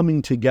sides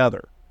coming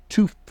together,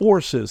 two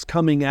forces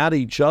coming at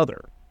each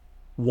other,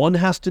 one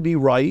has to be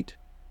right,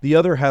 the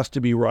other has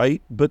to be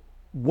right, but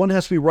one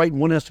has to be right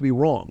and one has to be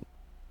wrong.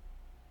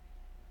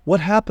 What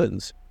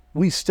happens?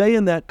 We stay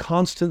in that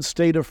constant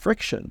state of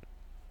friction.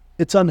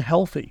 It's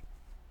unhealthy.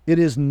 It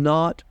is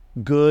not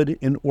good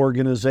in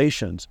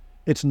organizations.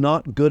 It's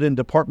not good in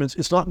departments.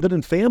 It's not good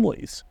in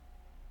families.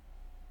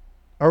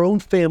 Our own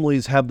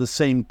families have the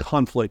same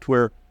conflict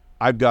where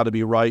I've got to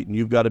be right and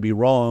you've got to be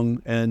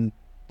wrong, and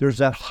there's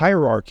that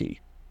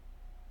hierarchy.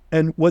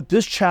 And what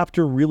this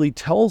chapter really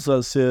tells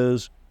us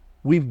is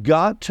we've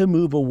got to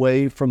move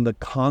away from the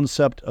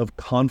concept of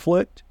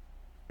conflict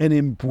and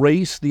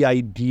embrace the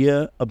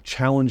idea of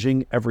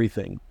challenging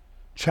everything.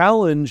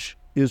 Challenge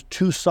is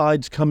two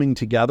sides coming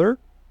together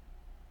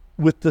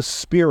with the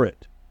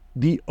spirit,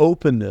 the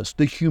openness,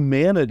 the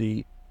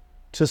humanity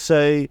to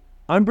say,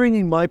 I'm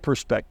bringing my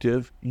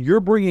perspective,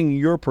 you're bringing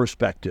your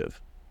perspective.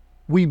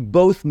 We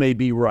both may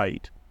be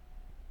right.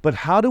 But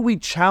how do we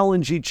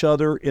challenge each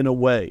other in a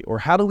way, or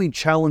how do we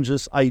challenge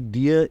this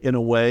idea in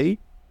a way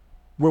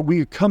where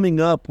we're coming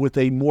up with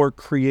a more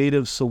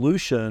creative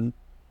solution,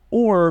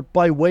 or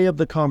by way of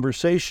the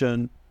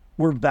conversation,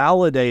 we're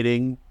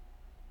validating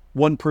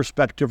one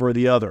perspective or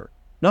the other,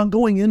 not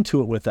going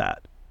into it with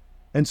that.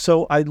 And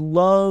so I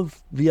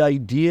love the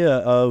idea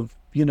of,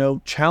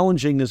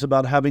 challenging is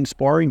about having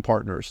sparring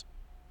partners,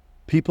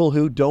 people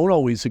who don't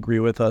always agree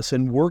with us,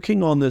 and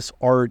working on this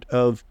art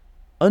of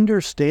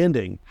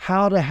understanding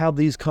how to have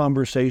these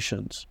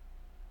conversations,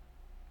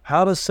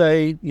 how to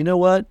say, you know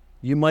what,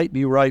 you might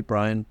be right,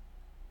 Brian,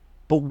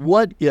 but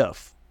what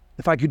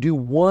if I could do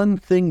one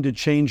thing to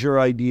change your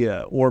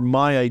idea or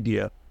my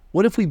idea?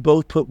 What if we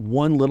both put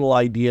one little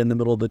idea in the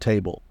middle of the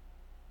table?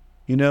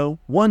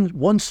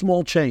 One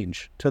small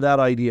change to that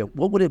idea.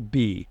 What would it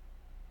be?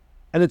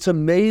 And it's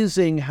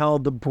amazing how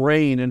the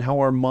brain and how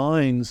our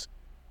minds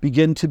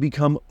begin to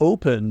become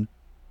open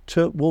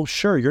to, well,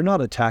 sure, you're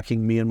not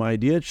attacking me and my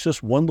idea. It's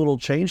just one little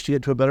change to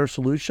get to a better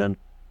solution.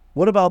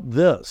 What about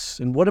this?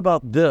 And what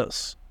about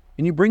this?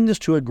 And you bring this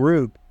to a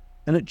group,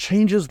 and it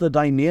changes the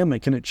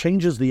dynamic and it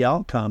changes the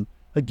outcome.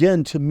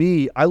 Again, to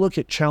me, I look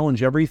at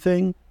challenge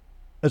everything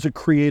as a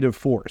creative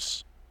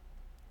force.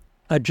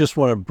 I just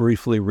want to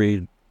briefly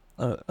read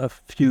a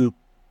few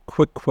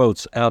quick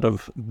quotes out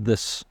of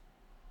this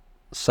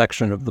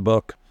section of the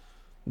book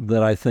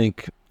that I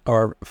think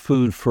are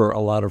food for a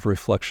lot of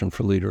reflection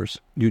for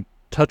leaders. You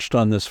touched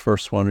on this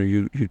first one, or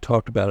you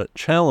talked about it.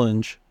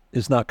 Challenge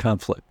is not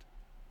conflict.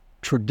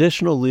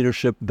 Traditional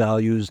leadership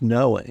values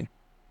knowing,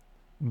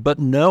 but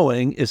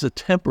knowing is a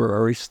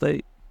temporary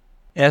state.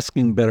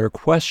 Asking better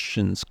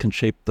questions can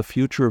shape the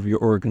future of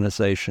your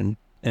organization,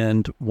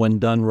 and when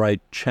done right,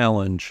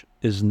 challenge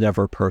is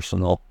never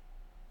personal.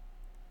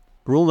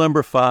 Rule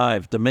number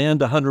 5,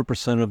 demand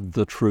 100% of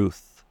the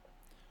truth.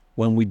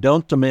 When we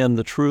don't demand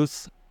the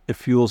truth, it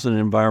fuels an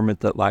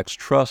environment that lacks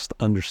trust,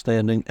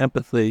 understanding,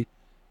 empathy,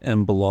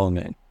 and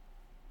belonging.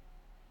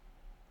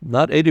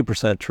 Not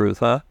 80% truth,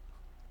 huh?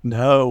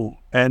 No.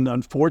 And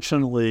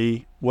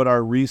unfortunately, what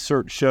our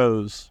research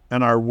shows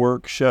and our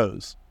work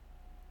shows,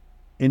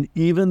 in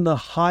even the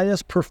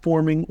highest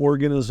performing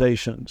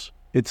organizations,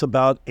 it's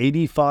about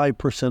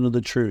 85% of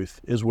the truth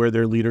is where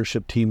their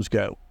leadership teams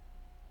go.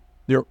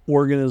 Their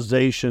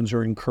organizations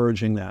are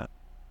encouraging that.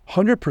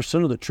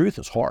 100% of the truth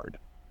is hard.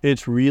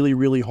 It's really,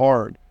 really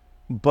hard.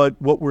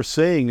 But what we're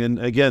seeing, and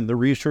again, the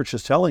research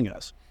is telling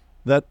us,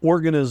 that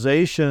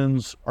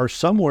organizations are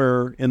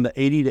somewhere in the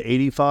 80 to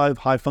 85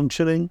 high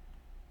functioning,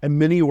 and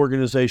many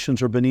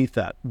organizations are beneath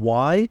that.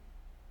 Why?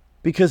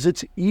 Because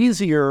it's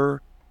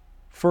easier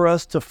for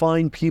us to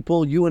find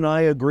people, you and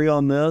I agree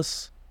on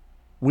this.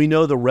 We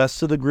know the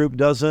rest of the group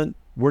doesn't.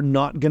 We're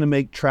not going to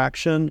make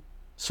traction,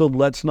 so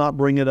let's not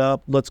bring it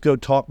up. Let's go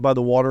talk by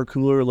the water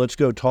cooler. Let's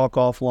go talk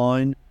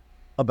offline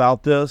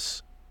about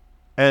this.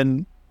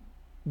 And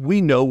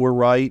we know we're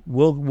right.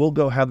 We'll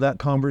go have that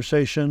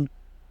conversation.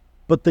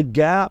 But the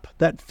gap,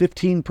 that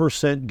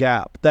 15%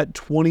 gap, that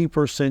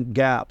 20%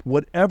 gap,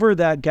 whatever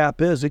that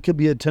gap is, it could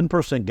be a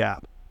 10%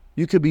 gap.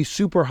 You could be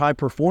super high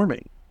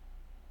performing.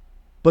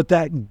 But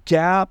that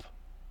gap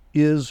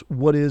is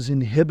what is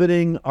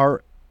inhibiting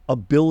our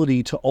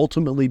ability to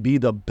ultimately be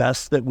the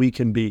best that we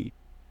can be.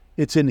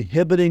 It's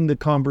inhibiting the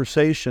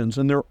conversations,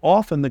 and they're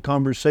often the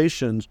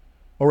conversations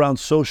around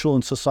social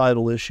and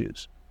societal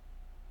issues.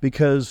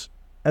 Because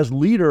as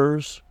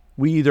leaders,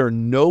 we either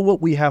know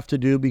what we have to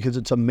do because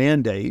it's a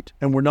mandate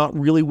and we're not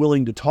really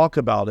willing to talk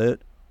about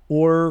it,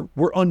 or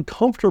we're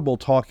uncomfortable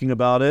talking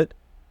about it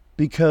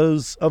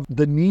because of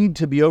the need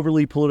to be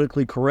overly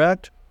politically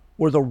correct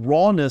or the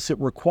rawness it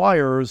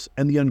requires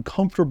and the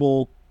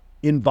uncomfortable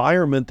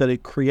environment that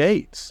it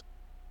creates.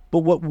 But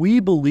what we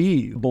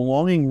believe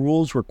belonging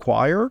rules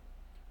require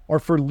are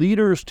for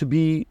leaders to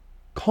be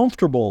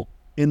comfortable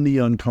in the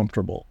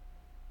uncomfortable.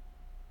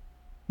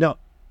 Now,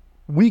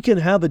 we can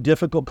have a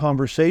difficult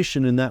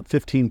conversation in that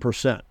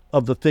 15%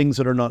 of the things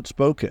that are not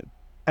spoken.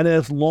 And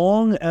as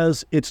long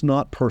as it's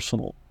not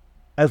personal,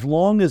 as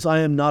long as I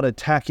am not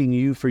attacking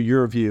you for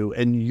your view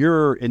and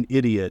you're an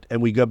idiot,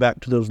 and we go back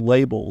to those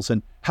labels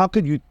and how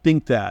could you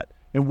think that?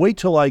 And wait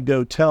till I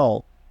go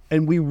tell.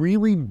 And we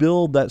really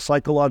build that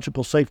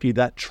psychological safety,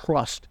 that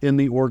trust in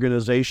the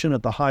organization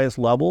at the highest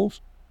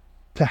levels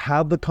to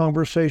have the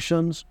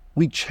conversations.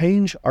 We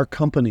change our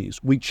companies.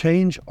 We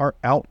change our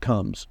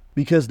outcomes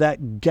because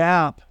that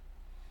gap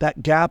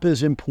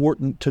is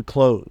important to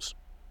close.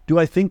 Do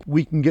I think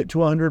we can get to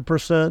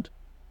 100%?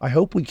 I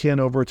hope we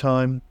can over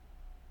time.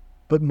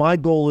 But my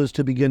goal is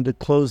to begin to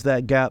close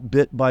that gap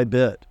bit by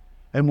bit.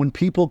 And when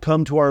people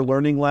come to our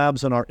learning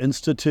labs and our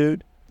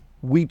institute,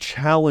 we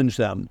challenge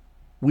them.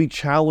 We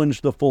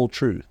challenge the full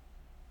truth.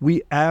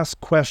 We ask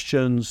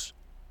questions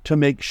to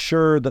make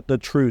sure that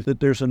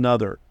there's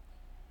another.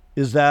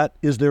 Is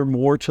there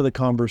more to the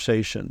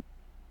conversation?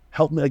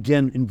 Help me,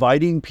 again,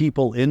 inviting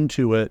people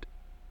into it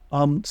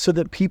so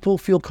that people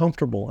feel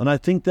comfortable. And I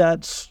think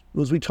that's,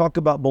 as we talk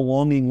about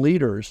belonging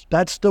leaders,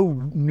 that's the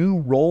new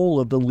role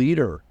of the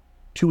leader,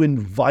 to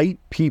invite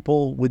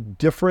people with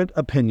different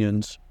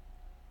opinions,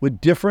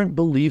 with different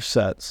belief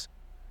sets,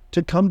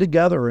 to come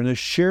together in a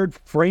shared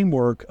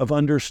framework of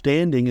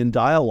understanding and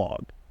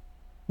dialogue.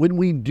 When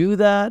we do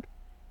that,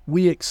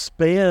 we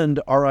expand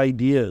our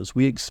ideas,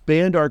 we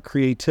expand our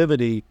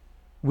creativity,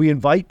 we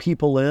invite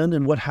people in,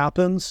 and what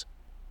happens?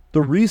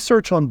 The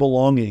research on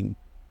belonging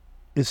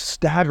is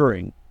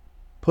staggering.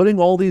 Putting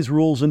all these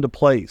rules into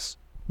place,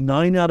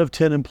 9 out of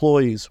 10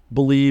 employees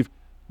believe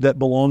that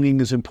belonging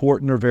is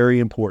important or very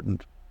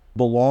important.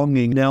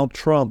 Belonging now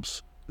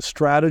trumps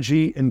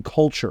strategy and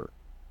culture.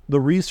 The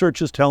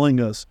research is telling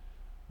us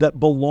that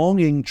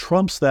belonging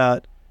trumps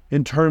that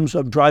in terms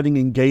of driving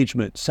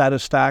engagement,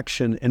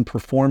 satisfaction, and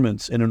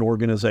performance in an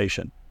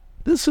organization.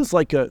 This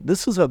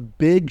is a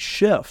big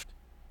shift.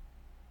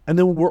 And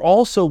then we're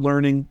also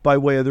learning, by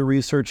way of the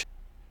research,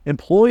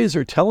 employees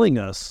are telling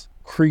us,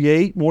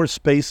 create more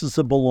spaces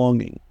of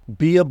belonging,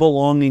 be a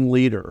belonging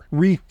leader,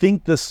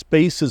 rethink the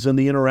spaces and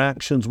the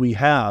interactions we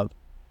have,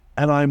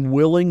 and I'm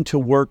willing to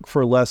work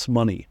for less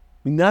money.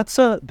 I mean, that's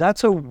a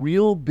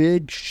real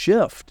big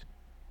shift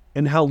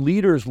in how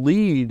leaders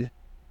lead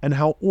and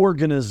how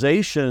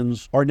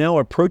organizations are now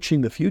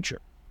approaching the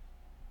future.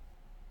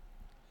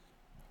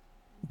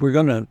 We're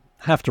going to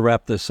have to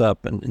wrap this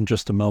up in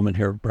just a moment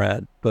here,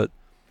 Brad, but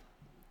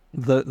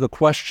the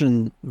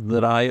question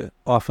that I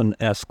often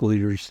ask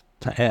leaders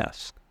to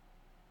ask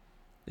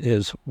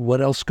is, what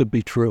else could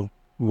be true?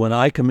 When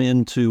I come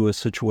into a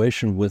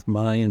situation with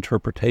my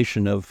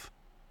interpretation of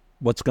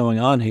what's going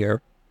on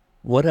here,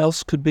 what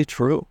else could be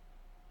true?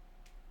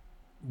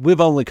 We've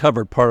only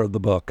covered part of the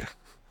book.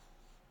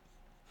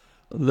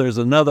 There's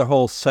another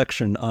whole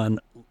section on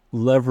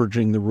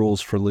leveraging the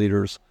rules for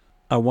leaders.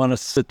 I want to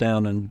sit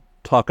down and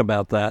talk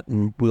about that,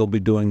 and we'll be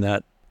doing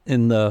that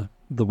in the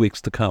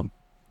weeks to come.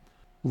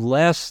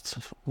 Last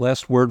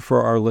word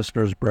for our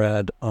listeners,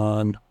 Brad,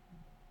 on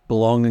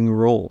belonging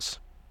rules.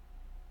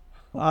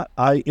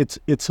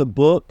 It's a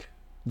book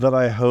that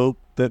I hope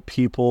that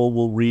people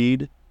will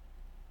read,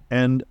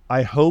 and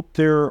I hope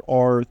there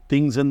are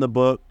things in the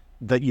book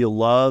that you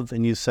love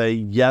and you say,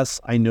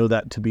 yes, I know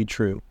that to be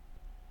true.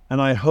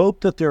 And I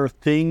hope that there are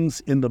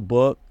things in the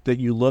book that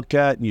you look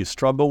at and you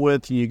struggle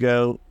with and you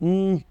go,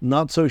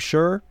 not so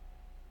sure.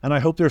 And I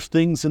hope there's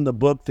things in the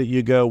book that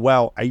you go,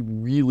 wow, I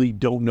really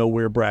don't know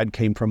where Brad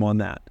came from on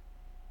that.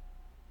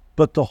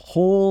 But the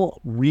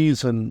whole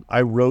reason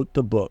I wrote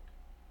the book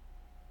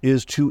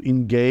is to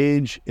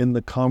engage in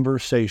the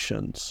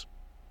conversations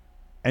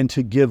and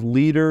to give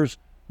leaders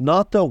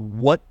not the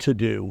what to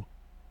do,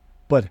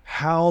 but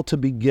how to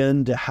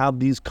begin to have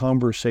these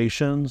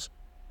conversations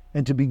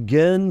and to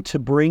begin to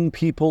bring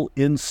people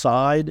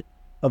inside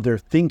of their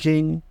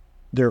thinking,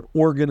 their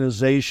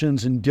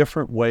organizations in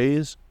different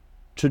ways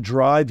to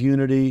drive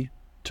unity,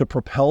 to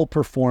propel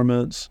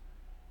performance,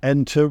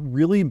 and to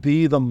really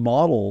be the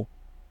model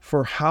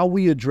for how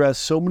we address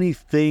so many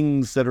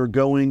things that are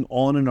going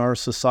on in our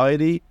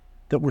society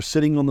that we're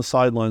sitting on the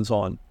sidelines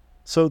on.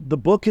 So the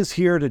book is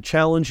here to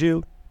challenge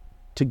you,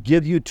 to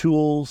give you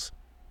tools,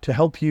 to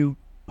help you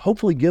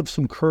hopefully give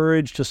some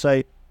courage to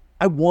say,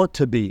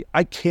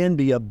 I can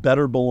be a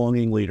better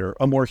belonging leader,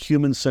 a more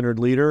human-centered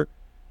leader.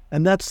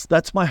 And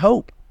that's my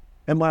hope.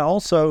 And my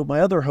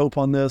other hope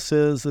on this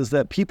is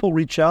that people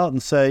reach out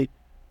and say,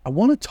 I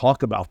want to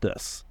talk about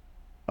this.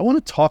 I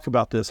want to talk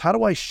about this. How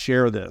do I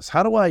share this?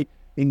 How do I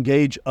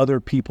engage other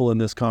people in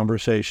this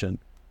conversation?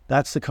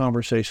 That's the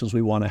conversations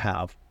we want to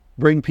have.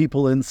 Bring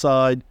people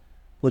inside.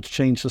 Let's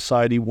change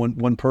society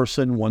one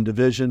person, one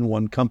division,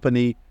 one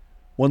company,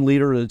 one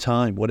leader at a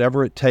time,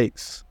 whatever it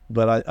takes.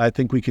 But I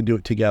think we can do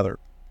it together.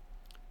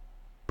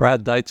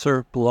 Brad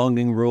Deutser,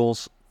 Belonging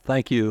Rules,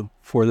 thank you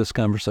for this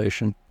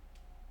conversation.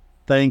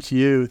 Thank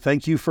you.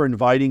 Thank you for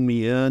inviting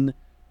me in,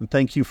 and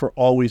thank you for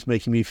always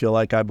making me feel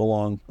like I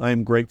belong. I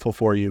am grateful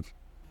for you.